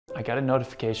I got a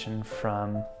notification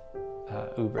from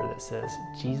Uber that says,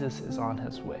 Jesus is on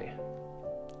his way.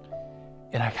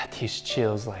 And I got these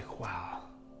chills like, wow,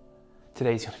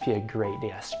 today's gonna be a great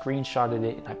day. I screenshotted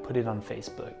it and I put it on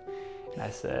Facebook. And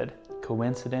I said,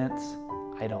 coincidence?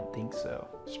 I don't think so.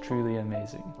 It's truly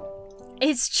amazing.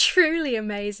 It's truly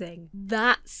amazing. He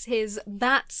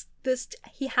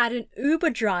had an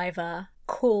Uber driver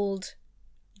called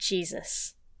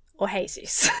Jesus. Or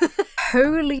Jesus.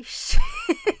 Holy shit.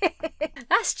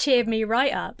 That's cheered me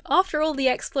right up. After all the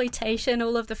exploitation,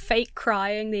 all of the fake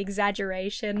crying, the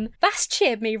exaggeration, that's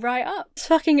cheered me right up. This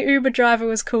fucking Uber driver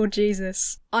was called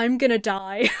Jesus. I'm gonna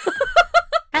die.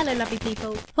 Hello lovely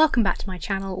people, welcome back to my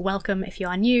channel. Welcome if you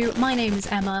are new. My name is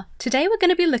Emma. Today we're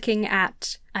going to be looking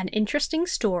at an interesting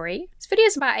story. This video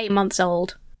is about 8 months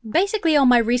old. Basically on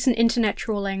my recent internet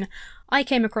trawling, I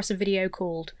came across a video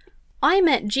called I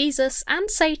Met Jesus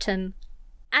and Satan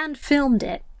and Filmed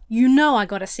It. You know I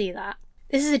gotta see that.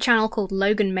 This is a channel called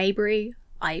Logan Mayberry.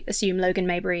 I assume Logan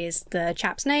Mayberry is the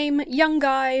chap's name. Young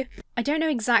guy. I don't know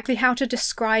exactly how to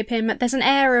describe him. There's an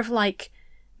air of like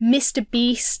Mr.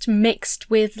 Beast mixed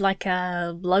with like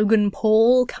a Logan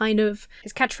Paul kind of.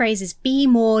 His catchphrase is be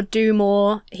more, do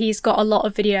more. He's got a lot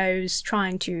of videos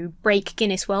trying to break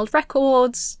Guinness World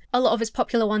Records. A lot of his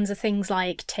popular ones are things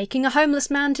like taking a homeless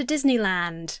man to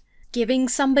Disneyland, giving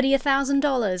somebody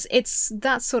 $1,000. It's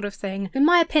that sort of thing. In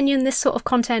my opinion, this sort of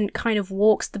content kind of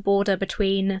walks the border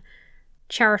between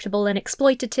charitable and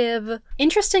exploitative.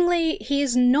 Interestingly, he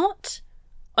is not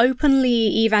openly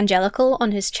evangelical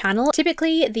on his channel.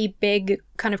 Typically, the big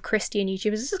kind of Christian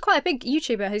YouTubers, this is quite a big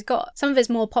YouTuber who's got some of his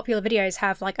more popular videos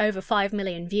have like over 5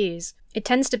 million views. It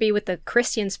tends to be with the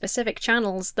Christian specific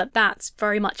channels that's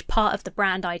very much part of the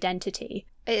brand identity.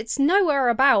 It's nowhere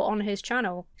about on his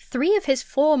channel. 3 of his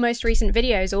 4 most recent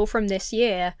videos, all from this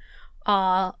year,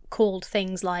 are called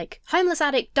things like Homeless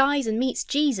Addict Dies and Meets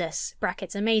Jesus,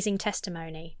 brackets amazing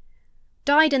testimony.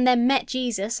 Died and then met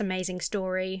Jesus, amazing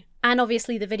story. And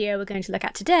obviously the video we're going to look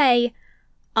at today,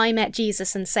 I Met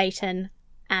Jesus and Satan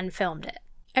and Filmed It.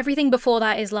 Everything before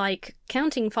that is like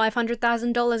counting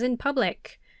 $500,000 in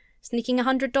public, sneaking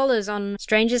 $100 on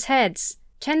strangers' heads,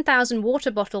 10,000 water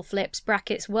bottle flips,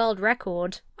 brackets world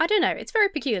record. I don't know, it's very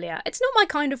peculiar. It's not my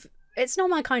kind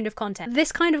of content.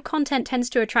 This kind of content tends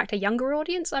to attract a younger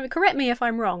audience. I mean, correct me if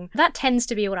I'm wrong. That tends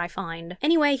to be what I find.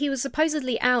 Anyway, he was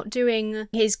supposedly out doing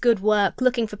his good work,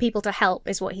 looking for people to help,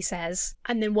 is what he says.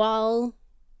 And then while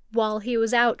he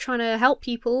was out trying to help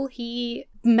people, he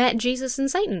met Jesus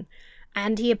and Satan.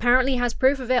 And he apparently has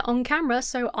proof of it on camera,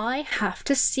 so I have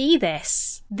to see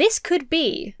this. This could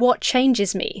be what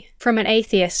changes me from an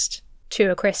atheist to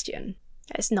a Christian.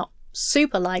 It's not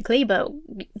super likely, but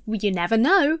you never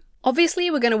know.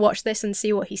 Obviously, we're going to watch this and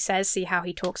see what he says, see how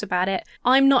he talks about it.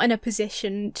 I'm not in a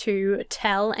position to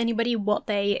tell anybody what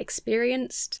they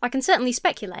experienced. I can certainly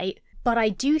speculate, but I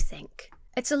do think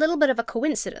it's a little bit of a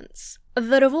coincidence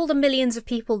that of all the millions of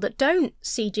people that don't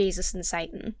see Jesus and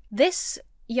Satan, this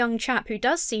young chap who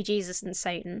does see Jesus and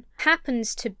Satan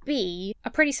happens to be a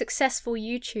pretty successful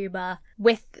YouTuber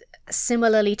with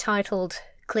similarly titled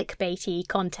clickbaity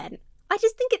content. I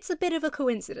just think it's a bit of a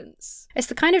coincidence. It's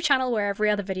the kind of channel where every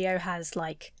other video has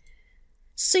like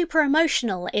super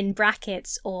emotional in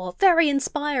brackets or very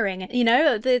inspiring, you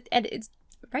know, and it's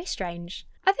very strange.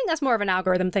 I think that's more of an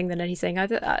algorithm thing than anything.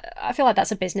 I feel like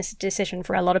that's a business decision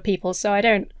for a lot of people, so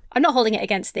I'm not holding it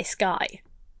against this guy.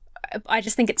 I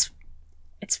just think it's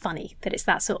funny that it's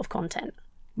that sort of content.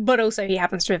 But also he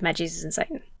happens to have met Jesus and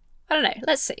Satan. I don't know,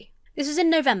 let's see. This was in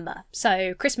November,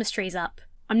 so Christmas tree's up.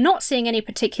 I'm not seeing any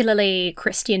particularly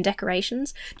Christian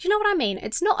decorations. Do you know what I mean?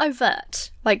 It's not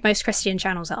overt, like most Christian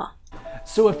channels are.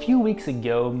 So a few weeks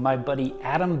ago, my buddy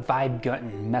Adam Vibe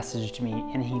Gunton messaged me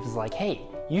and he was like, hey,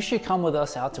 you should come with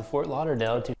us out to Fort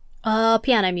Lauderdale to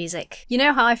piano music. You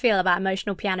know how I feel about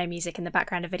emotional piano music in the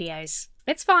background of videos.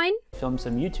 It's fine. Film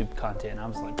some YouTube content. I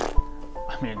was like,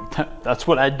 I mean, that's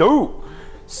what I do.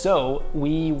 So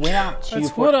we went out to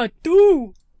Fort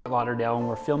Lauderdale and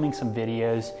we're filming some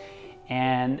videos.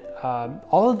 And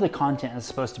all of the content is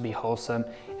supposed to be wholesome.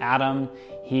 Adam,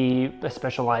 he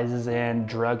specializes in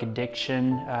drug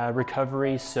addiction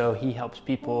recovery, so he helps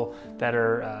people that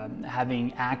are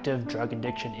having active drug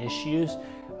addiction issues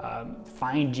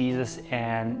find Jesus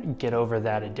and get over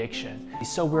that addiction.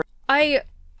 So I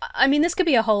mean, this could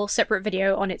be a whole separate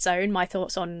video on its own, my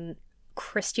thoughts on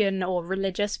Christian or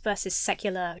religious versus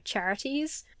secular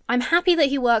charities. I'm happy that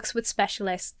he works with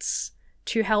specialists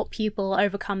to help people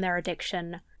overcome their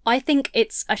addiction. I think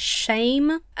it's a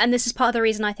shame, and this is part of the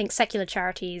reason I think secular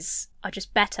charities are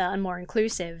just better and more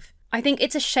inclusive. I think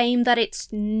it's a shame that it's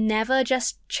never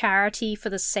just charity for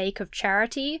the sake of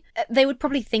charity. They would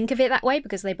probably think of it that way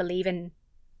because they believe in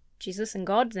Jesus and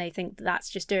God, and they think that's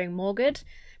just doing more good.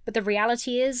 But the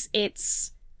reality is,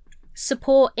 it's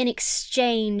support in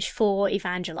exchange for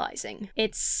evangelizing.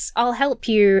 It's, I'll help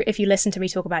you if you listen to me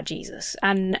talk about Jesus.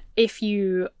 And if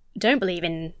you don't believe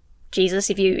in Jesus,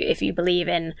 if you believe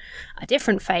in a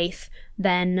different faith,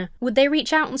 then would they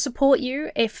reach out and support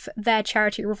you if their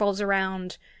charity revolves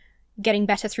around getting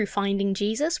better through finding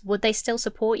Jesus? Would they still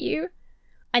support you?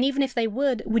 And even if they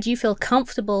would you feel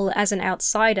comfortable as an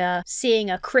outsider seeing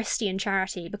a Christian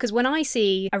charity? Because when I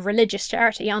see a religious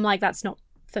charity, I'm like, that's not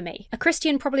for me. A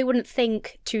Christian probably wouldn't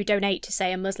think to donate to,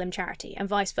 say, a Muslim charity, and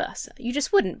vice versa. You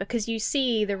just wouldn't, because you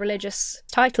see the religious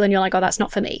title and you're like, oh, that's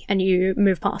not for me, and you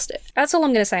move past it. That's all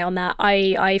I'm going to say on that.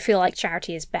 I feel like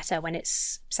charity is better when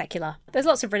it's secular. There's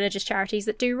lots of religious charities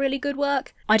that do really good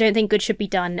work. I don't think good should be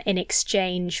done in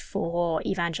exchange for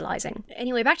evangelizing.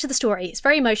 Anyway, back to the story. It's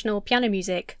very emotional, piano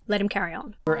music, let him carry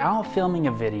on. We're out filming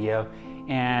a video,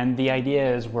 and the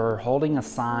idea is we're holding a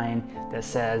sign that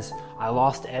says, I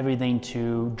lost everything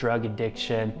to drug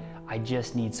addiction, I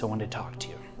just need someone to talk to.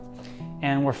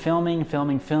 And we're filming,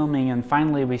 and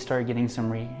finally we start getting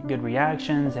some good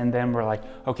reactions, and then we're like,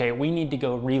 okay, we need to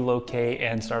go relocate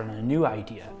and start on a new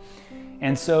idea.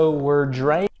 And so we're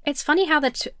driving. It's funny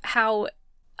how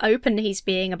open he's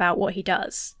being about what he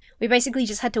does. We basically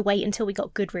just had to wait until we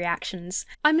got good reactions.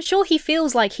 I'm sure he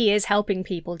feels like he is helping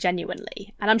people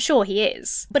genuinely, and I'm sure he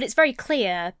is. But it's very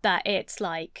clear that it's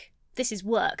like, this is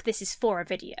work, this is for a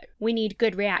video. We need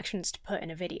good reactions to put in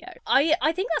a video. I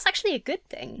think that's actually a good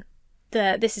thing,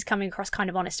 that this is coming across kind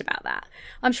of honest about that.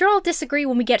 I'm sure I'll disagree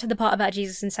when we get to the part about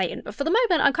Jesus and Satan, but for the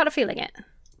moment, I'm kind of feeling it.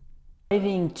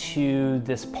 Driving to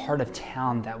this part of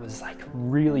town that was like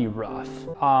really rough.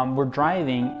 We're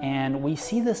driving and we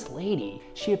see this lady.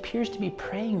 She appears to be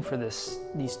praying for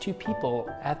these two people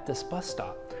at this bus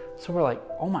stop. So we're like,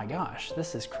 oh my gosh,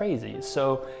 this is crazy.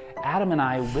 So Adam and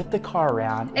I whip the car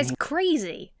around. It's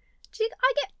crazy.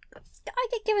 I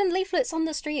get given leaflets on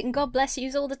the street and God bless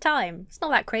yous all the time. It's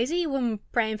not that crazy when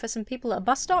praying for some people at a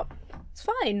bus stop. It's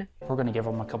fine. We're gonna give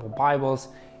them a couple Bibles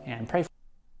and pray for.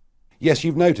 Yes,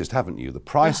 you've noticed, haven't you? The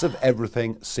price of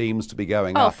everything seems to be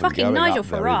going up and going up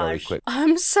very quick.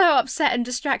 I'm so upset and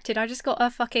distracted. I just got a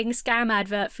fucking scam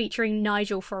advert featuring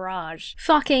Nigel Farage.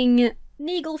 Fucking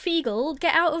Neagle Feagle,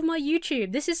 get out of my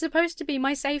YouTube. This is supposed to be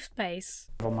my safe space.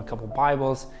 Give them a couple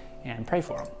Bibles and pray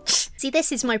for them. See,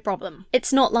 this is my problem.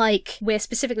 It's not like we're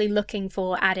specifically looking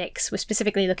for addicts, we're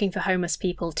specifically looking for homeless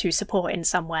people to support in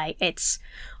some way. It's,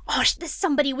 oh, there's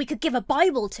somebody we could give a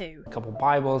Bible to. A couple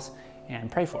Bibles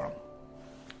and pray for them.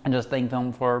 And just thank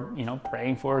them for, you know,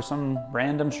 praying for some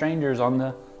random strangers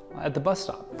at the bus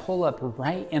stop. Pull up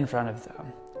right in front of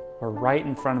them. We're right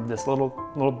in front of this little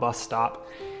bus stop.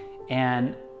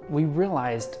 And we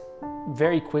realized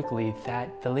very quickly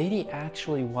that the lady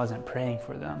actually wasn't praying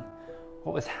for them.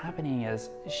 What was happening is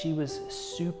she was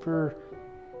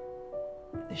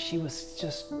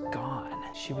just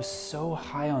gone. She was so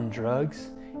high on drugs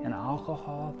and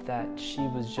alcohol that she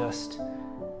was just,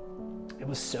 it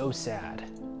was so sad.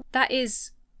 That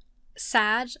is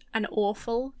sad and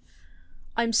awful.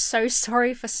 I'm so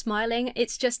sorry for smiling.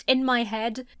 It's just in my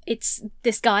head, it's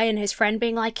this guy and his friend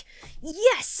being like,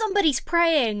 yes, somebody's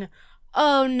praying.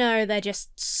 Oh no, they're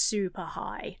just super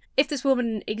high. If this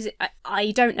woman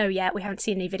I don't know yet, we haven't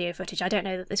seen any video footage. I don't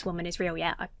know that this woman is real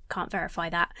yet. I can't verify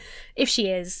that. If she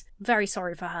is, very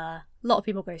sorry for her. A lot of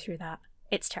people go through that.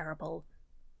 It's terrible.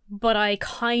 But I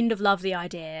kind of love the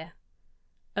idea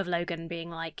of Logan being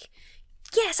like,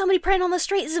 yeah, somebody praying on the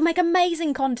street, this will make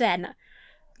amazing content.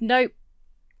 Nope.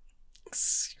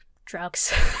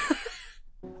 Drugs.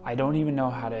 I don't even know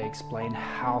how to explain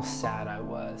how sad I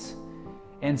was.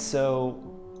 And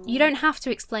so... You don't have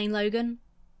to explain, Logan.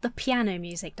 The piano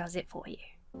music does it for you.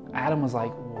 Adam was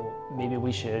like, well, maybe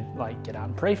we should like get out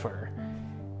and pray for her.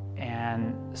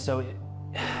 And so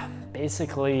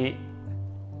basically,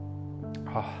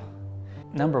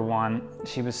 number one,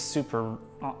 she was super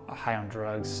high on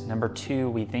drugs. Number two,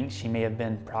 we think she may have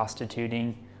been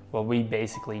prostituting. Well, we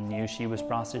basically knew she was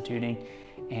prostituting.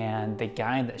 And the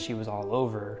guy that she was all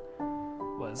over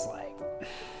was like,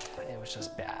 it was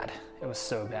just bad. It was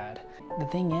so bad. The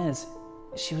thing is,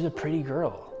 she was a pretty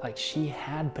girl. Like, she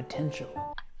had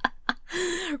potential.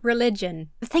 Religion.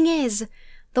 The thing is,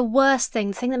 the worst thing,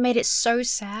 the thing that made it so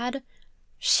sad,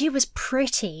 she was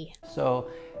pretty. So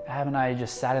Ab and I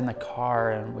just sat in the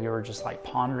car and we were just like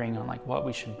pondering on like what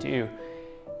we should do.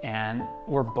 and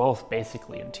we're both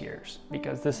basically in tears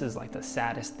because this is like the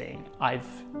saddest thing I've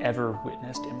ever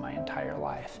witnessed in my entire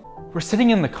life. We're sitting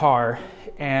in the car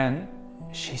and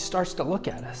she starts to look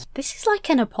at us. This is like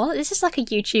this is like a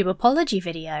YouTube apology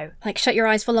video. Like, shut your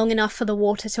eyes for long enough for the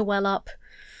water to well up.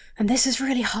 And this is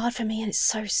really hard for me and it's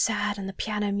so sad, and the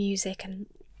piano music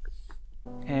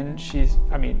and she's,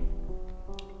 I mean,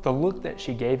 the look that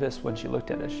she gave us when she looked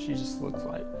at us, she just looks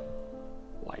like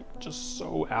just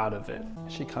so out of it.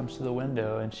 She comes to the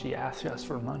window and she asks us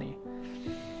for money.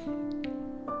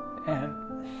 And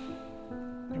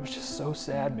it was just so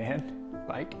sad, man.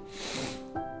 Like,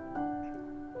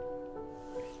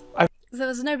 there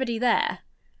was nobody there.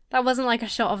 That wasn't like a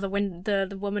shot of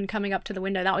the woman coming up to the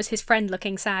window. That was his friend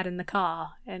looking sad in the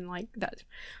car. And like, that's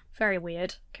very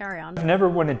weird. Carry on. I've never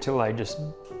wanted to like just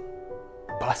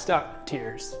bust out in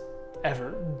tears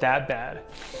ever that bad.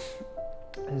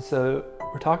 And so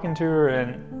we're talking to her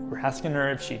and we're asking her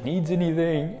if she needs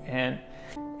anything,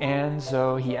 and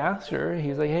so he asked her,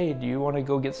 he's like, hey, do you want to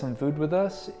go get some food with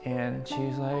us? And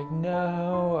she's like,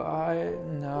 no,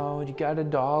 you got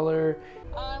 $1?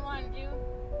 All I want to do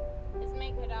is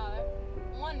make $1.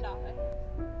 $1.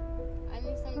 I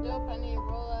need some dope, I need to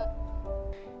roll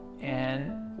up.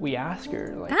 And we ask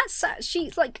her, like,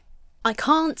 she's like, I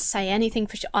can't say anything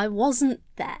for sure. I wasn't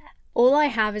there. All I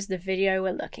have is the video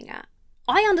we're looking at.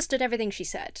 I understood everything she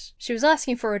said. She was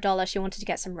asking for $1, she wanted to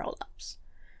get some roll-ups.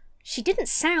 She didn't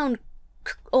sound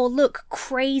or look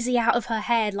crazy out of her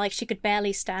head, like she could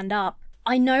barely stand up.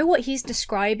 I know what he's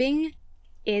describing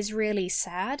is really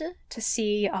sad, to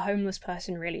see a homeless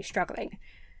person really struggling.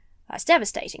 That's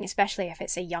devastating, especially if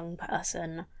it's a young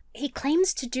person. He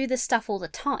claims to do this stuff all the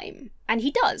time, and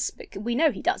he does. We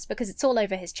know he does because it's all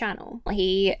over his channel.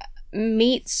 He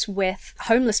meets with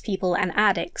homeless people and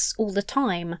addicts all the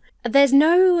time. There's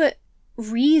no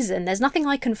reason, there's nothing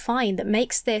I can find that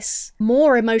makes this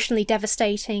more emotionally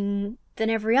devastating than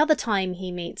every other time he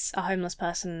meets a homeless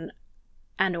person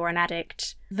and or an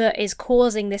addict that is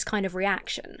causing this kind of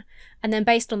reaction. And then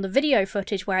based on the video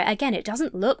footage, where again it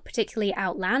doesn't look particularly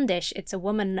outlandish, it's a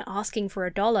woman asking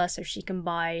for $1 so she can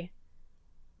buy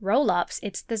roll-ups,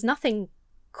 there's nothing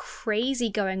crazy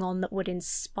going on that would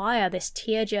inspire this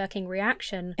tear-jerking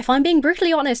reaction. If I'm being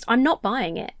brutally honest, I'm not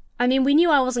buying it. I mean, we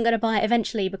knew I wasn't going to buy it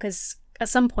eventually because at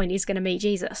some point he's going to meet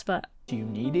Jesus, but... Do you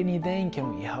need anything?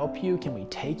 Can we help you? Can we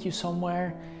take you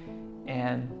somewhere?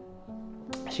 And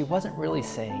she wasn't really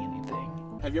saying anything.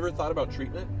 Have you ever thought about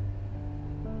treatment?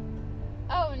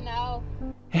 Oh no.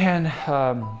 And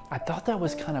I thought that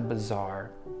was kind of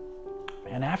bizarre.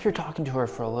 And after talking to her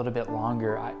for a little bit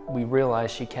longer, we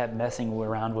realized she kept messing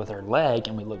around with her leg,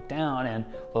 and we looked down and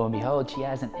lo and behold, she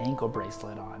has an ankle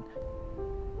bracelet on.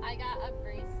 I got a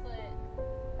bracelet.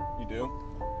 You do?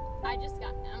 I just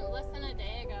got them less than a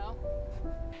day ago.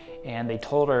 And they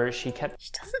told her She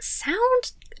doesn't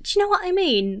sound... Do you know what I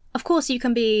mean? Of course you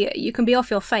can be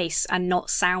off your face and not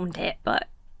sound it, but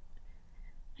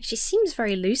she seems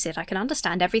very lucid. I can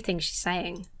understand everything she's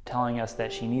saying. Telling us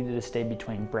that she needed to stay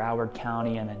between Broward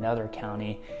County and another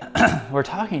county. We're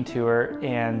talking to her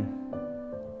and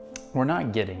we're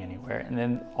not getting anywhere. And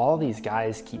then all these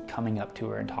guys keep coming up to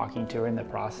her and talking to her in the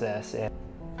process. And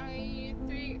I'm gonna get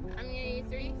you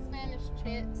 3 Spanish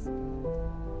chips.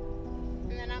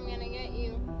 And then I'm gonna get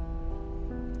you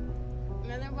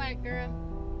another white girl.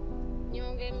 You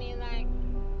won't give me like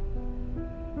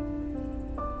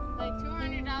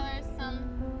 $200 some.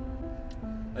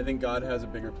 I think God has a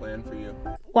bigger plan for you.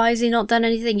 Why has he not done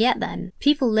anything yet then?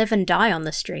 People live and die on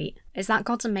the street. Is that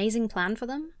God's amazing plan for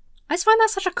them? I just find that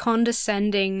such a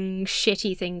condescending,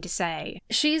 shitty thing to say.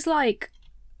 She's like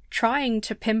trying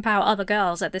to pimp out other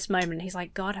girls at this moment. He's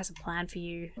like, God has a plan for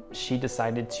you. She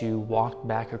decided to walk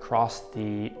back across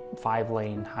the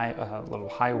 5-lane little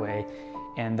highway,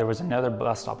 and there was another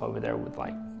bus stop over there with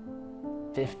like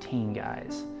 15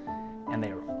 guys, and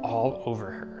they were all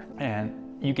over her. And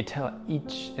you could tell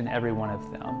each and every one of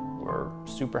them were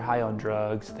super high on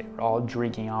drugs. They were all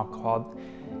drinking alcohol.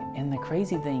 And the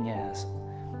crazy thing is,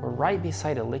 we're right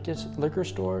beside a liquor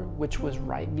store, which was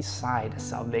right beside a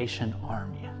Salvation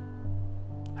Army.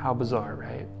 How bizarre,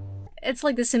 right? It's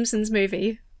like the Simpsons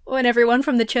movie, when everyone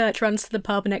from the church runs to the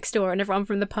pub next door and everyone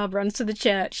from the pub runs to the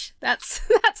church. That's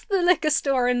the liquor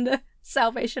store in the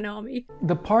Salvation Army.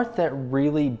 The part that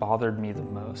really bothered me the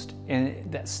most,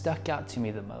 and that stuck out to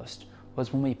me the most,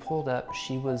 was when we pulled up,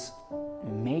 she was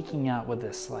making out with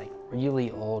this like really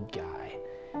old guy,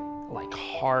 like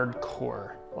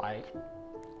hardcore, like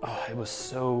oh, it was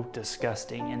so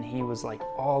disgusting. And he was like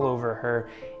all over her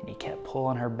and he kept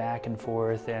pulling her back and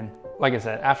forth. And like I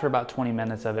said, after about 20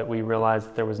 minutes of it, we realized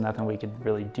that there was nothing we could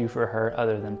really do for her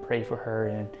other than pray for her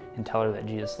and tell her that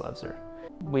Jesus loves her.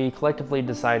 We collectively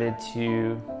decided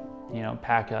to,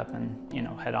 pack up and,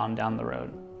 head on down the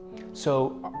road.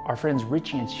 So our friends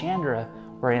Richie and Chandra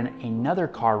were in another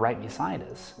car right beside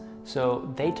us.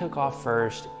 So they took off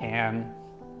first, and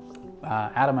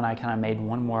Adam and I kind of made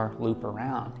one more loop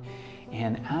around.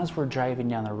 And as we're driving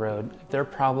down the road, they're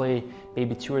probably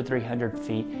maybe 200 or 300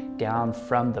 feet down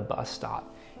from the bus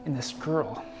stop. And this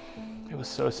girl, it was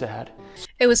so sad.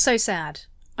 It was so sad.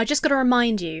 I just got to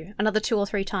remind you another 2 or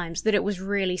 3 times that it was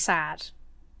really sad.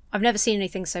 I've never seen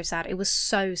anything so sad. It was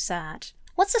so sad.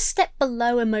 What's a step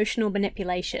below emotional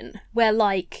manipulation? Where,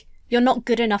 like, you're not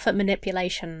good enough at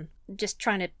manipulation. Just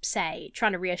trying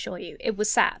to reassure you. It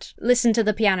was sad. Listen to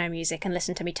the piano music and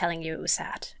listen to me telling you it was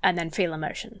sad. And then feel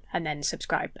emotion. And then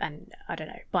subscribe and, I don't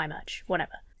know, buy merch.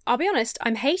 Whatever. I'll be honest,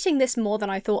 I'm hating this more than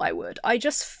I thought I would. I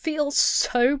just feel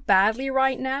so badly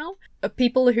right now.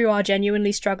 People who are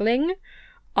genuinely struggling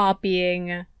are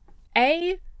being,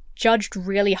 judged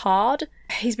really hard.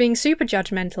 He's being super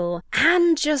judgmental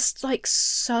and just, like,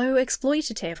 so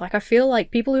exploitative. Like, I feel like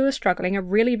people who are struggling are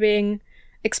really being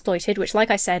exploited, which,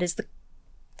 like I said, is the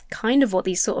kind of what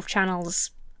these sort of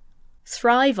channels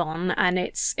thrive on, and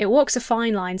it walks a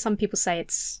fine line. Some people say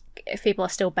if people are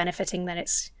still benefiting, then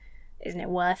isn't it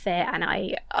worth it? And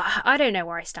I don't know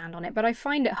where I stand on it, but I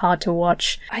find it hard to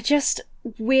watch.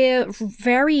 We're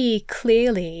very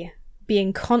clearly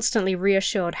being constantly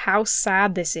reassured how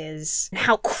sad this is, and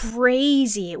how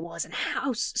crazy it was, and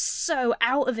how so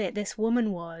out of it this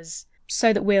woman was,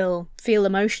 so that we'll feel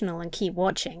emotional and keep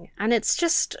watching. And it's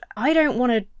just, I don't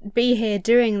want to be here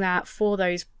doing that for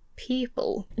those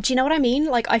people. Do you know what I mean?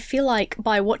 Like, I feel like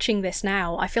by watching this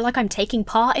now, I feel like I'm taking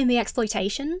part in the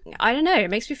exploitation. I don't know, it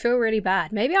makes me feel really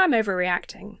bad. Maybe I'm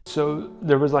overreacting. So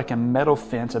there was like a metal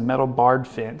fence, a metal barred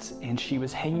fence, and she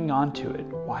was hanging on to it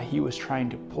while he was trying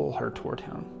to pull her toward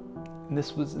him. And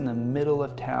this was in the middle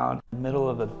of town, middle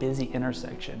of a busy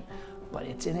intersection, but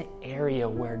it's in an area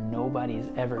where nobody's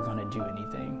ever gonna do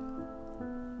anything.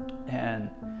 And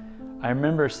I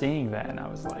remember seeing that and I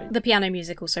was like... The piano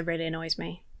music also really annoys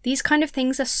me. These kind of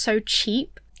things are so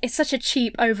cheap. It's such a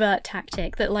cheap, overt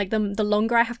tactic that, like, the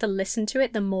longer I have to listen to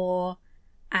it, the more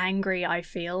angry I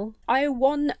feel. I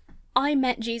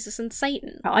met Jesus and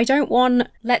Satan. I don't want,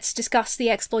 let's discuss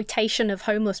the exploitation of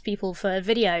homeless people for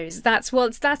videos. That's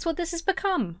what this has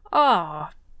become.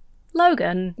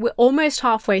 Logan, we're almost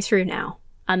halfway through now,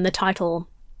 and the title,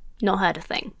 not heard a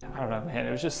thing. I don't know, man, it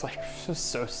was just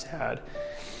so sad.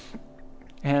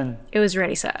 And it was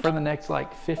really sad. For the next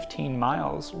 15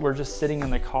 miles, we're just sitting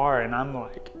in the car and I'm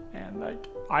like, man,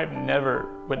 I've never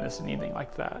witnessed anything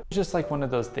like that. It's just one of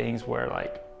those things where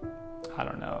I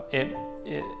don't know, it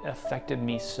affected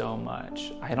me so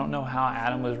much. I don't know how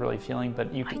Adam was really feeling,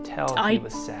 but you could tell he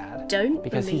was sad.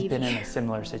 Because he's been in a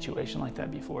similar situation like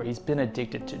that before. He's been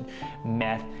addicted to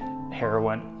meth,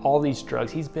 heroin, all these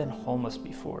drugs. He's been homeless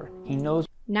before. He knows.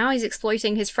 Now he's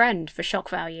exploiting his friend for shock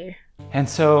value. And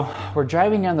so we're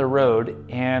driving down the road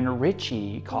and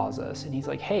Richie calls us and he's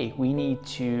like, hey, we need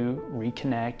to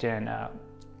reconnect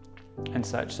and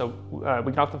such. So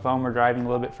we got off the phone, we're driving a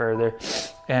little bit further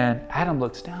and Adam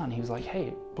looks down, he was like, hey,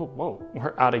 whoa,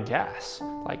 we're out of gas.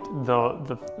 Like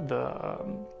the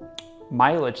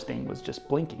mileage thing was just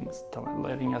blinking,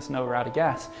 letting us know we're out of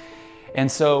gas. And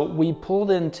so we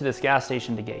pulled into this gas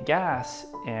station to get gas,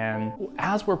 and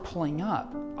as we're pulling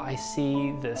up, I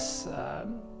see this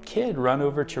kid run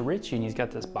over to Richie, and he's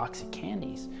got this box of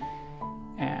candies.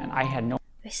 And I had no...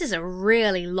 This is a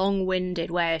really long-winded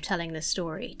way of telling this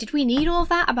story. Did we need all of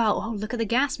that about, oh, look at the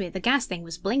gas meter? The gas thing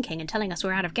was blinking and telling us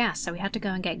we're out of gas, so we had to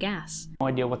go and get gas. No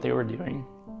idea what they were doing.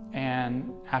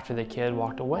 And after the kid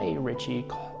walked away, Richie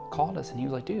called us, and he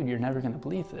was like, dude, you're never going to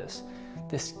believe this.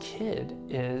 This kid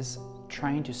is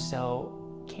trying to sell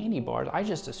candy bars. I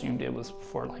just assumed it was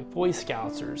for Boy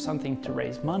Scouts or something to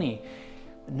raise money.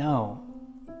 But no,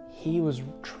 he was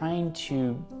trying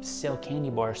to sell candy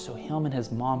bars so him and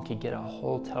his mom could get a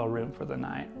hotel room for the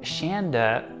night.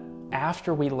 Shanda,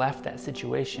 after we left that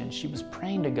situation, she was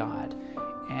praying to God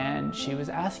and she was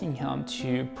asking him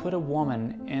to put a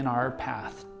woman in our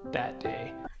path that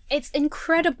day. It's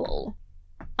incredible.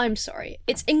 I'm sorry.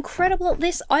 It's incredible.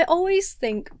 I always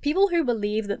think people who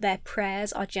believe that their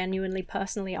prayers are genuinely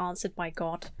personally answered by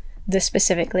God, this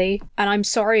specifically, and I'm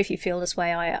sorry if you feel this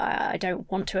way, I don't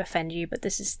want to offend you, but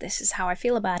this is how I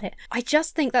feel about it. I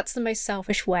just think that's the most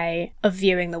selfish way of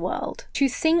viewing the world. To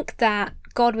think that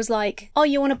God was like, oh,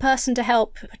 you want a person to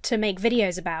help to make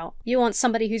videos about? You want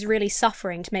somebody who's really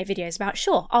suffering to make videos about?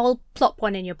 Sure, I'll plop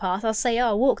one in your path. I'll say,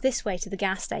 oh, walk this way to the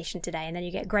gas station today, and then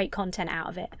you get great content out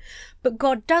of it. But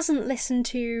God doesn't listen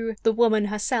to the woman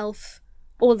herself,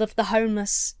 all of the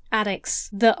homeless addicts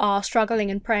that are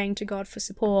struggling and praying to God for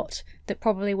support, that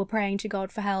probably were praying to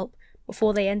God for help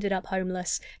before they ended up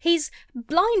homeless. He's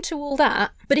blind to all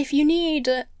that, but if you need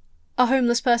a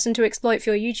homeless person to exploit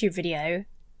for your YouTube video,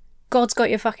 God's got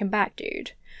your fucking back,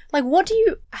 dude. Like,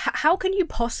 how can you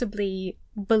possibly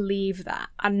believe that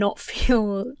and not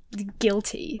feel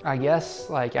guilty? I guess,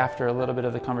 like, after a little bit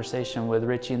of the conversation with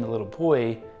Richie and the little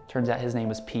boy, turns out his name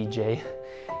was PJ.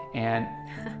 And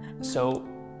so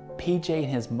PJ and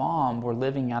his mom were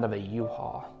living out of a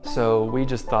U-Haul. So we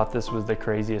just thought this was the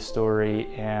craziest story,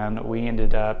 and we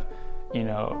ended up, you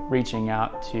know, reaching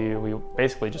out to, we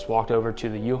basically just walked over to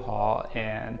the U-Haul,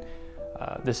 and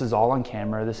this is all on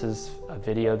camera. This is a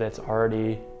video that's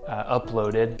already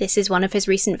uploaded. This is one of his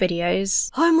recent videos.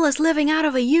 Homeless living out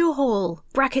of a U-Haul.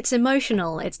 Brackets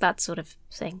emotional. It's that sort of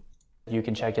thing. You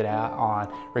can check it out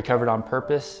on Recovered on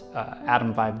Purpose,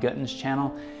 Adam Vibe Gutton's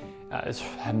channel. It's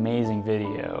an amazing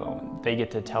video. They get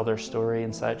to tell their story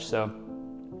and such. So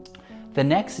the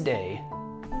next day,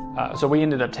 so we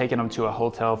ended up taking them to a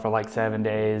hotel for like 7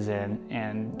 days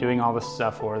and doing all this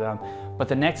stuff for them. But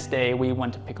the next day we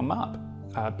went to pick them up,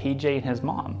 PJ and his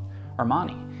mom,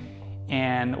 Armani.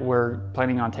 And we're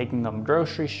planning on taking them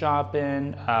grocery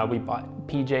shopping. We bought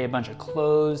PJ a bunch of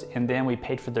clothes, and then we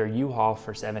paid for their U-Haul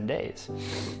for 7 days.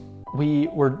 We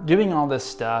were doing all this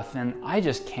stuff, and I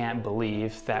just can't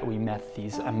believe that we met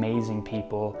these amazing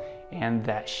people and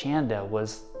that Shanda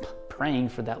was praying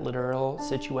for that literal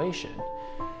situation.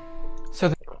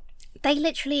 So they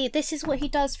literally, this is what he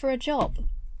does for a job.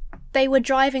 They were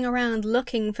driving around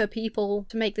looking for people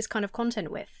to make this kind of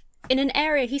content with. In an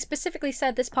area, he specifically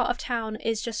said this part of town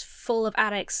is just full of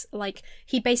addicts. Like,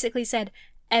 he basically said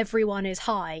everyone is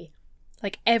high.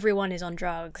 Like, everyone is on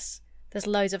drugs. There's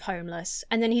loads of homeless.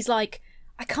 And then he's like,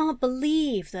 I can't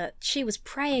believe that she was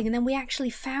praying and then we actually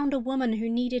found a woman who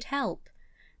needed help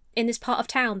in this part of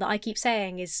town that I keep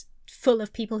saying is full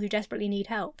of people who desperately need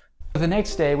help. The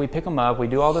next day, we pick them up, we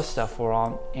do all this stuff for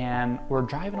them, and we're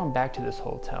driving them back to this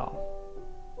hotel.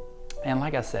 And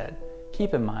like I said,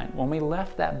 keep in mind, when we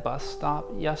left that bus stop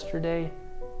yesterday,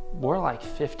 we're like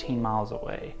 15 miles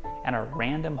away at a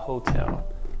random hotel,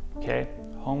 okay?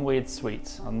 Homeweed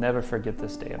Suites. I'll never forget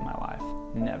this day in my life,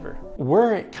 never.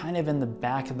 We're kind of in the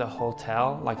back of the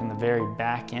hotel, like in the very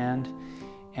back end,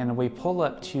 and we pull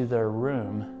up to their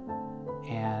room,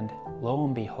 and lo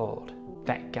and behold,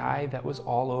 that guy that was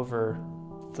all over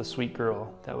the sweet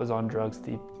girl that was on drugs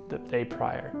the day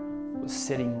prior was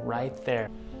sitting right there.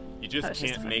 You just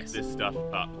can't make this stuff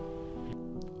up.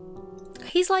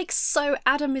 He's like, so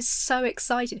Adam is so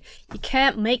excited. You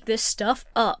can't make this stuff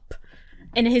up.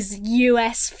 In his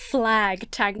US flag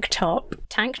tank top.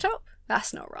 Tank top?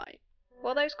 That's not right.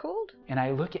 What are those called? And I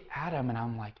look at Adam and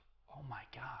I'm like, oh my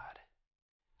God,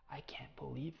 I can't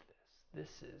believe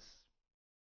this.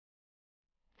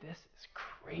 This is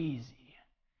crazy.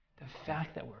 The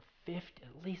fact that we're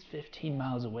at least 15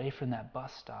 miles away from that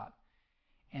bus stop,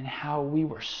 and how we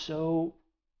were so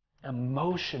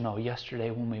emotional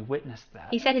yesterday when we witnessed that.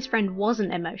 He said his friend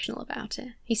wasn't emotional about it.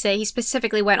 He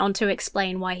specifically went on to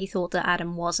explain why he thought that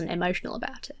Adam wasn't emotional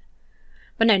about it.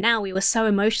 But no, now we were so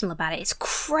emotional about it. It's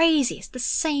crazy. It's the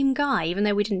same guy, even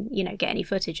though we didn't, get any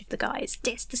footage of the guy.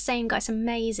 It's the same guy. It's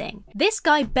amazing. This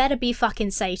guy better be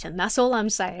fucking Satan. That's all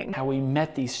I'm saying. How we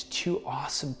met these two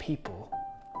awesome people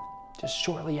just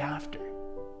shortly after.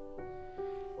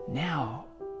 Now,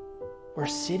 we're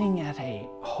sitting at a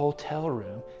hotel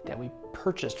room that we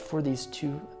purchased for these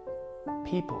two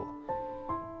people,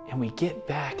 and we get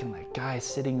back and the guy's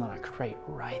sitting on a crate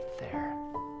right there.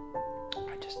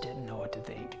 I just didn't know what to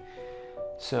think.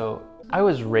 So I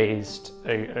was raised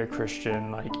a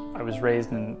Christian, like I was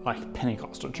raised in like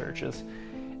Pentecostal churches,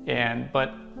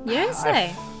 but you don't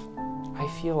say.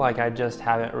 I feel like I just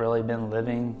haven't really been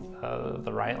living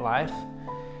the right life.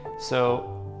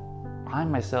 So I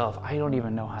myself, I don't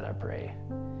even know how to pray.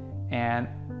 And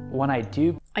when I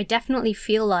do, I definitely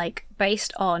feel like,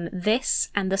 based on this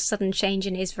and the sudden change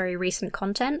in his very recent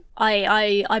content,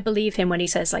 I believe him when he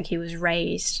says like he was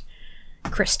raised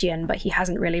Christian, but he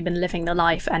hasn't really been living the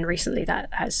life, and recently that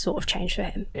has sort of changed for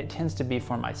him. It tends to be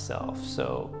for myself.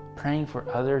 So praying for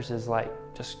others is like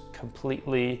just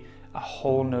completely a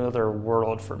whole nother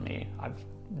world for me.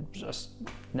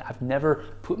 I've never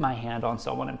put my hand on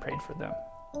someone and prayed for them.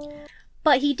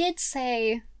 But he did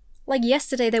say, like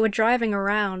yesterday they were driving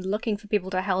around looking for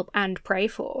people to help and pray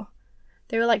for.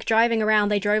 They were like driving around,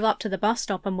 they drove up to the bus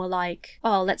stop and were like,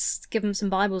 oh, let's give them some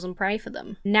Bibles and pray for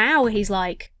them. Now he's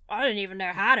like, I don't even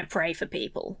know how to pray for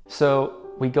people. So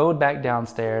we go back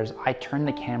downstairs, I turn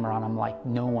the camera on, I'm like,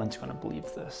 no one's gonna believe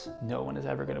this. No one is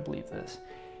ever gonna believe this.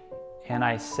 And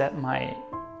I set my,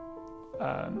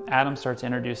 Adam starts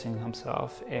introducing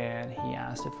himself and he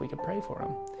asked if we could pray for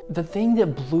him. The thing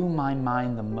that blew my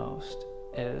mind the most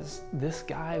is this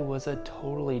guy was a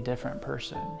totally different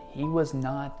person. He was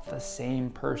not the same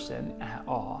person at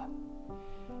all.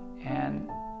 And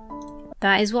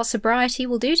that is what sobriety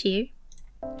will do to you.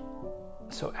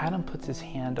 So Adam puts his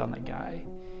hand on the guy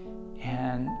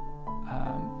and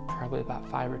probably about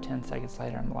 5 or 10 seconds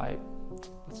later, I'm like,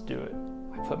 let's do it.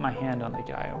 I put my hand on the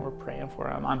guy and we're praying for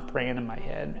him. I'm praying in my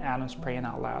head. Adam's praying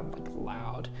out loud, like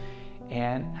loud.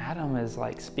 And Adam is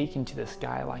like speaking to this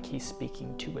guy like he's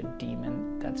speaking to a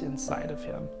demon that's inside of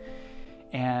him.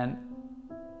 And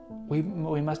we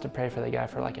must have prayed for the guy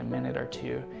for like a minute or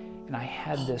two. And I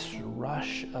had this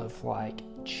rush of like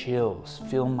chills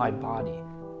fill my body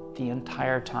the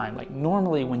entire time. Like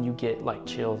normally when you get like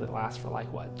chills, it lasts for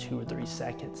like what, 2 or 3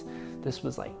 seconds. This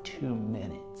was like 2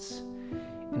 minutes.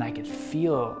 And I could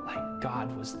feel like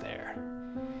God was there.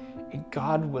 And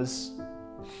God was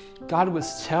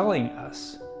telling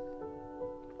us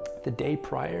the day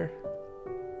prior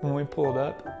when we pulled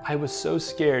up, I was so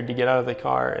scared to get out of the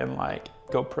car and like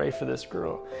go pray for this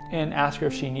girl and ask her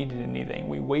if she needed anything.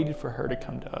 We waited for her to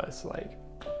come to us, like,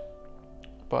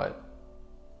 but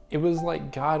it was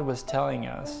like God was telling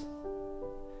us,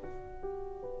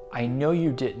 I know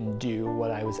you didn't do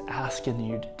what I was asking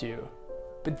you to do,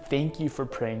 but thank you for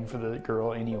praying for the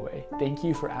girl anyway. Thank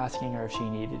you for asking her if she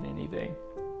needed anything.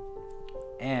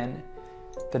 And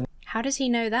how does he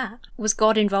know that? Was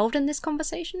God involved in this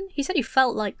conversation? He said he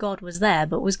felt like God was there,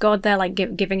 but was God there like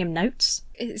giving him notes?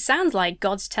 It sounds like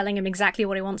God's telling him exactly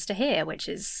what he wants to hear, which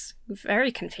is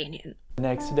very convenient. The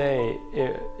next day,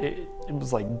 it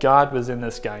was like God was in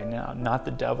this guy now, not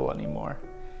the devil anymore.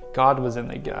 God was in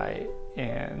the guy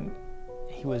and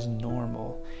he was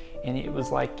normal. And it was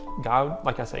like God,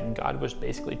 like I said, God was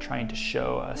basically trying to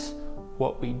show us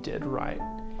what we did right.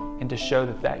 And to show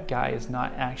that that guy is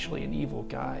not actually an evil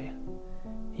guy.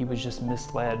 He was just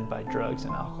misled by drugs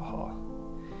and alcohol.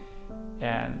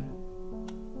 And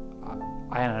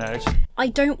I don't know. I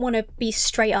don't want to be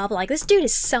straight up like, this dude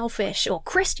is selfish, or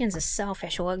Christians are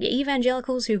selfish, or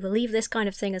evangelicals who believe this kind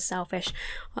of thing is selfish.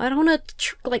 I don't want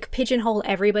to like pigeonhole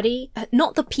everybody.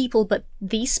 Not the people, but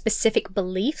these specific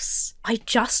beliefs, I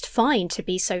just find to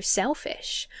be so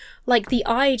selfish. Like the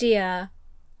idea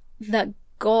that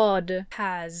God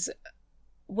has,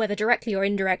 whether directly or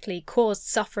indirectly, caused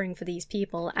suffering for these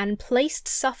people and placed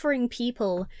suffering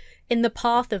people in the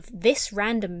path of this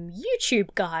random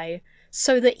YouTube guy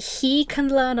so that he can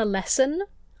learn a lesson.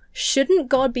 Shouldn't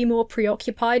God be more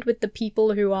preoccupied with the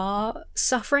people who are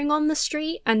suffering on the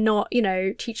street and not, you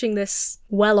know, teaching this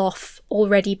well-off,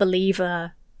 already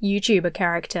believer YouTuber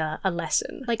character a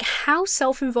lesson? Like, how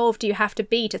self-involved do you have to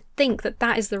be to think that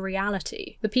that is the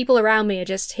reality? The people around me are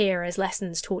just here as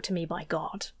lessons taught to me by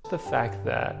God. The fact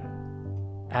that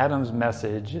Adam's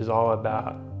message is all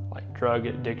about like drug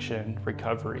addiction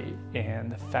recovery,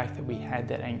 and the fact that we had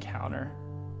that encounter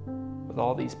with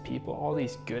all these people, all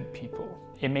these good people,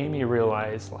 it made me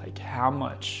realize like how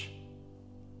much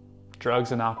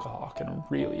drugs and alcohol can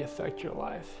really affect your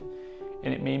life.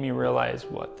 And it made me realize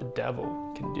what the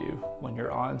devil can do when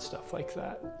you're on stuff like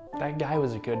that. That guy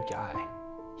was a good guy.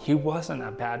 He wasn't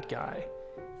a bad guy.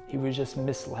 He was just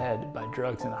misled by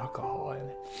drugs and alcohol.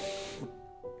 And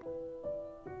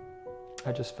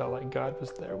I just felt like God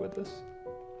was there with us.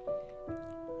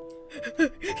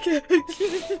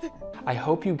 I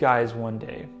hope you guys one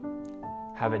day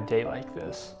have a day like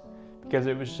this, because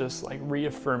it was just like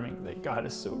reaffirming that God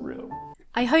is so real.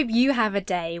 I hope you have a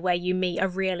day where you meet a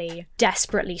really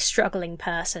desperately struggling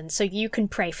person so you can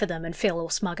pray for them and feel all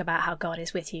smug about how God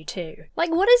is with you too.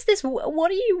 Like, what is this?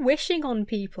 What are you wishing on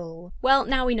people? Well,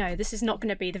 now we know this is not going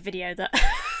to be the video that,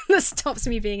 that stops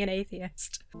me being an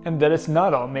atheist. And that it's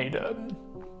not all made up.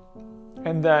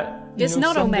 And that, it's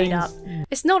not all made up.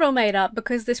 It's not all made up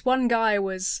because this one guy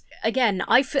was, again,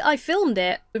 I filmed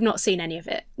it. We've not seen any of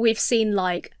it. We've seen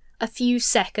like a few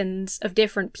seconds of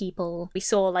different people. We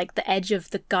saw like the edge of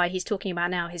the guy he's talking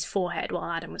about now, his forehead, while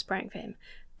Adam was praying for him.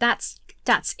 That's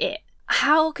it.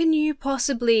 How can you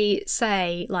possibly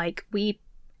say like we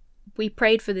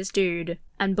prayed for this dude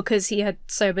and because he had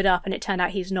sobered up and it turned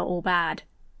out he's not all bad,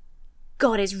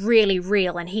 God is really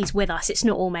real and he's with us, it's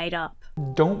not all made up?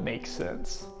 Don't make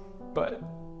sense, but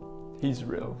he's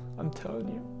real. I'm telling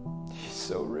you, he's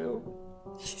so real.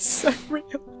 He's so real.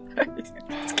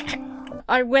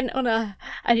 I went on an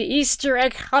Easter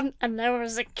egg hunt and there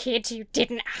was a kid who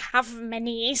didn't have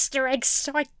many Easter eggs,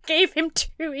 so I gave him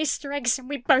 2 Easter eggs and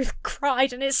we both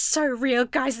cried, and it's so real,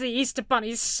 guys. The Easter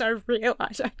Bunny's so real. I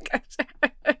don't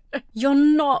get. You're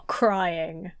not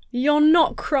crying. You're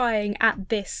not crying at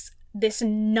this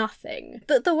nothing.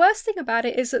 The worst thing about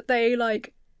it is that they,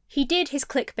 like, he did his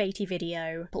clickbaity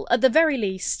video. At the very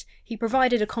least, he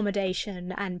provided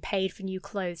accommodation and paid for new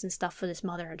clothes and stuff for this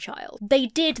mother and child. They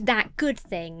did that good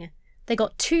thing. They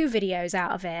got 2 videos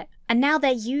out of it. And now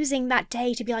they're using that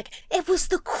day to be like, it was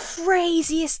the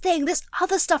craziest thing. This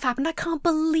other stuff happened. I can't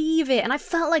believe it. And I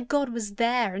felt like God was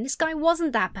there. And this guy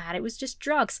wasn't that bad. It was just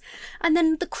drugs. And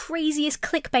then the craziest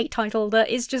clickbait title that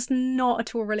is just not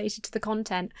at all related to the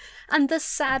content. And the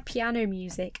sad piano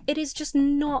music. It is just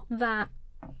not that.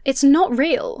 It's not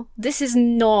real. This is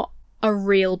not a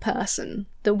real person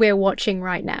that we're watching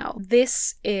right now.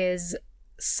 This is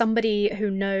somebody who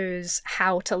knows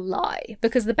how to lie.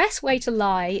 Because the best way to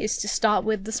lie is to start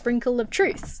with the sprinkle of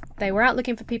truth. They were out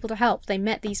looking for people to help. They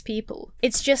met these people.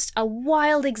 It's just a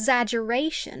wild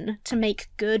exaggeration to make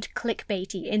good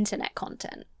clickbaity internet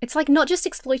content. It's like not just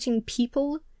exploiting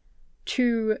people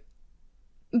to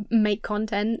make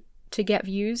content to get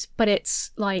views, but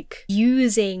it's like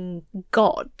using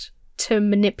God to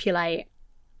manipulate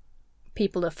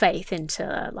people of faith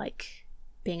into like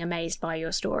being amazed by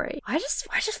your story. I just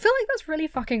feel like that's really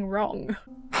fucking wrong.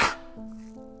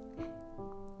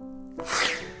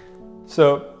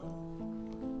 So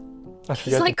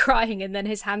he's like crying and then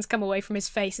his hands come away from his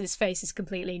face and his face is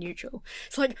completely neutral.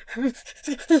 It's like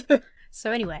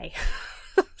so anyway.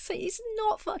 So he's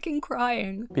not fucking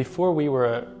crying. Before we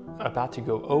were about to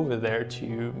go over there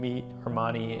to meet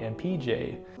Armani and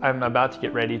PJ, I'm about to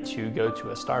get ready to go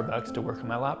to a Starbucks to work on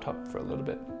my laptop for a little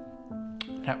bit.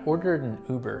 And I ordered an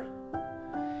Uber.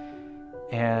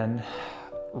 And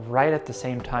right at the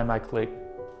same time I clicked,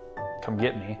 come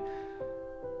get me,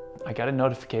 I got a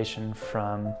notification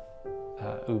from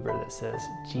Uber that says,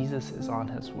 Jesus is on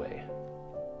his way.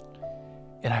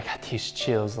 And I got these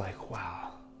chills like, wow.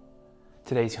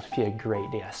 Today's gonna be a great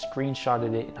day. I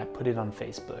screenshotted it and I put it on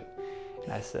Facebook.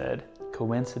 And I said,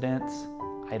 coincidence?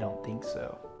 I don't think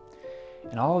so.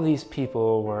 And all of these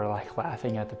people were like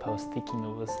laughing at the post, thinking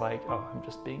it was like, oh, I'm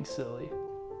just being silly.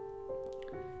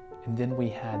 And then we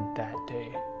had that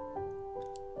day,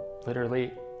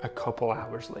 literally a couple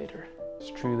hours later.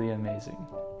 It's truly amazing.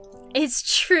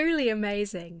 It's truly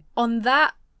amazing. On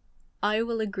that, I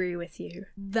will agree with you.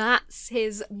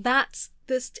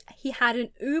 He had an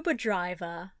Uber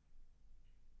driver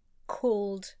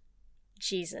called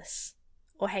Jesus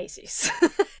or Jesus.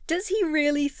 Does he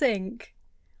really think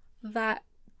that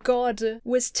God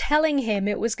was telling him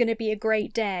it was going to be a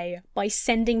great day by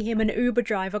sending him an Uber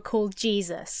driver called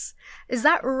Jesus? Is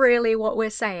that really what we're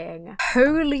saying?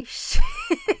 Holy shit.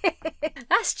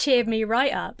 That's cheered me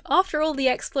right up. After all the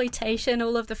exploitation,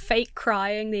 all of the fake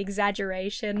crying, the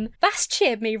exaggeration, that's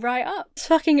cheered me right up. This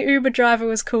fucking Uber driver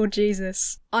was called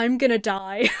Jesus. I'm gonna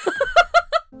die.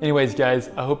 Anyways, guys,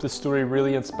 I hope the story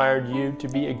really inspired you to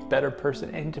be a better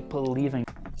person and to believe in.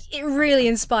 It really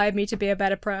inspired me to be a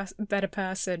better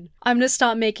person. I'm gonna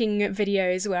start making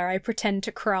videos where I pretend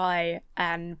to cry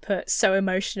and put so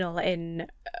emotional in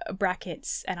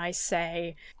brackets and I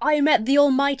say, I met the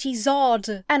almighty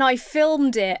Zod and I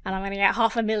filmed it and I'm gonna get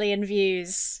 500,000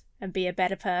 views and be a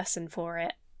better person for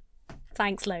it.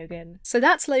 Thanks, Logan. So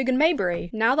that's Logan Mayberry.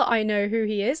 Now that I know who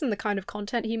he is and the kind of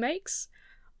content he makes,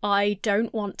 I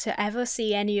don't want to ever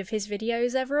see any of his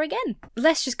videos ever again.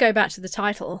 Let's just go back to the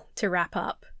title to wrap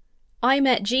up. I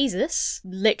met Jesus,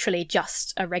 literally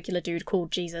just a regular dude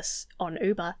called Jesus on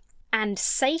Uber, and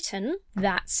Satan,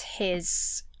 that's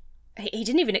his... He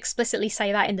didn't even explicitly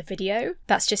say that in the video.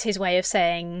 That's just his way of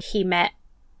saying he met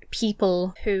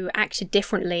people who acted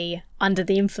differently under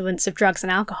the influence of drugs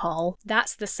and alcohol.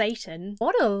 That's the Satan.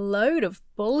 What a load of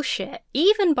bullshit.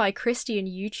 Even by Christian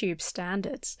YouTube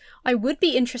standards. I would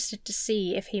be interested to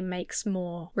see if he makes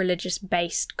more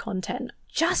religious-based content.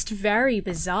 Just very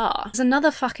bizarre. There's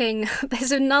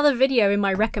another video in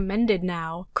my recommended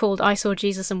now called I Saw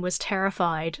Jesus and Was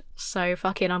Terrified. So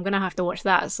fucking I'm gonna have to watch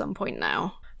that at some point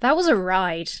now. That was a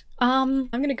ride. I'm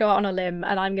gonna go out on a limb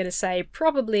and I'm gonna say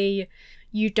probably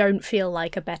you don't feel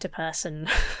like a better person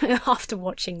after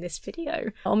watching this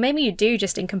video. Or maybe you do,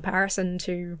 just in comparison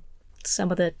to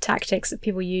some of the tactics that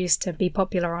people use to be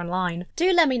popular online.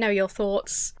 Do let me know your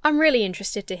thoughts. I'm really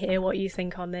interested to hear what you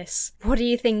think on this. What do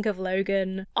you think of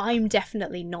Logan? I'm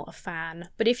definitely not a fan,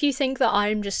 but if you think that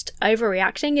I'm just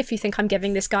overreacting, if you think I'm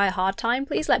giving this guy a hard time,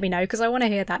 please let me know, because I want to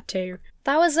hear that too.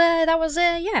 That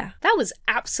was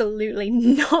absolutely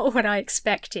not what I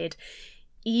expected,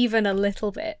 even a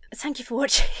little bit. Thank you for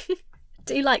watching.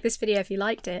 Do like this video if you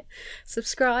liked it.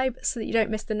 Subscribe so that you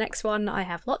don't miss the next one. I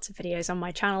have lots of videos on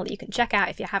my channel that you can check out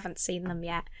if you haven't seen them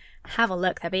yet. Have a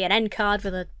look. There'll be an end card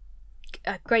with a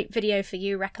great video for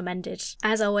you recommended.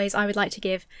 As always, I would like to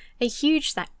give a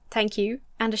huge thank you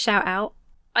and a shout out.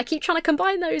 I keep trying to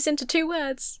combine those into 2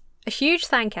 words. A huge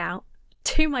thank out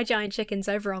to my giant chickens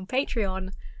over on Patreon.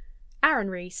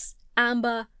 Aaron Reece,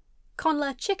 Amber,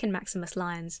 Connla, Chicken Maximus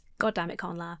Lyons, goddammit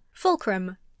Connla,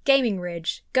 Fulcrum,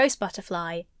 GamingRidge,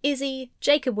 GhostButterfly, Izzy,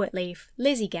 Jacob Whitleaf,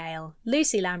 Lizzie Gale,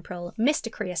 Lucy Lamprell,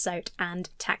 Mr. Creosote,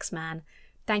 and Taxman.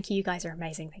 Thank you, you guys are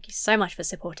amazing. Thank you so much for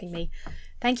supporting me.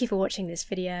 Thank you for watching this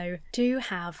video. Do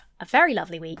have a very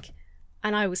lovely week,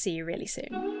 and I will see you really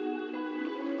soon.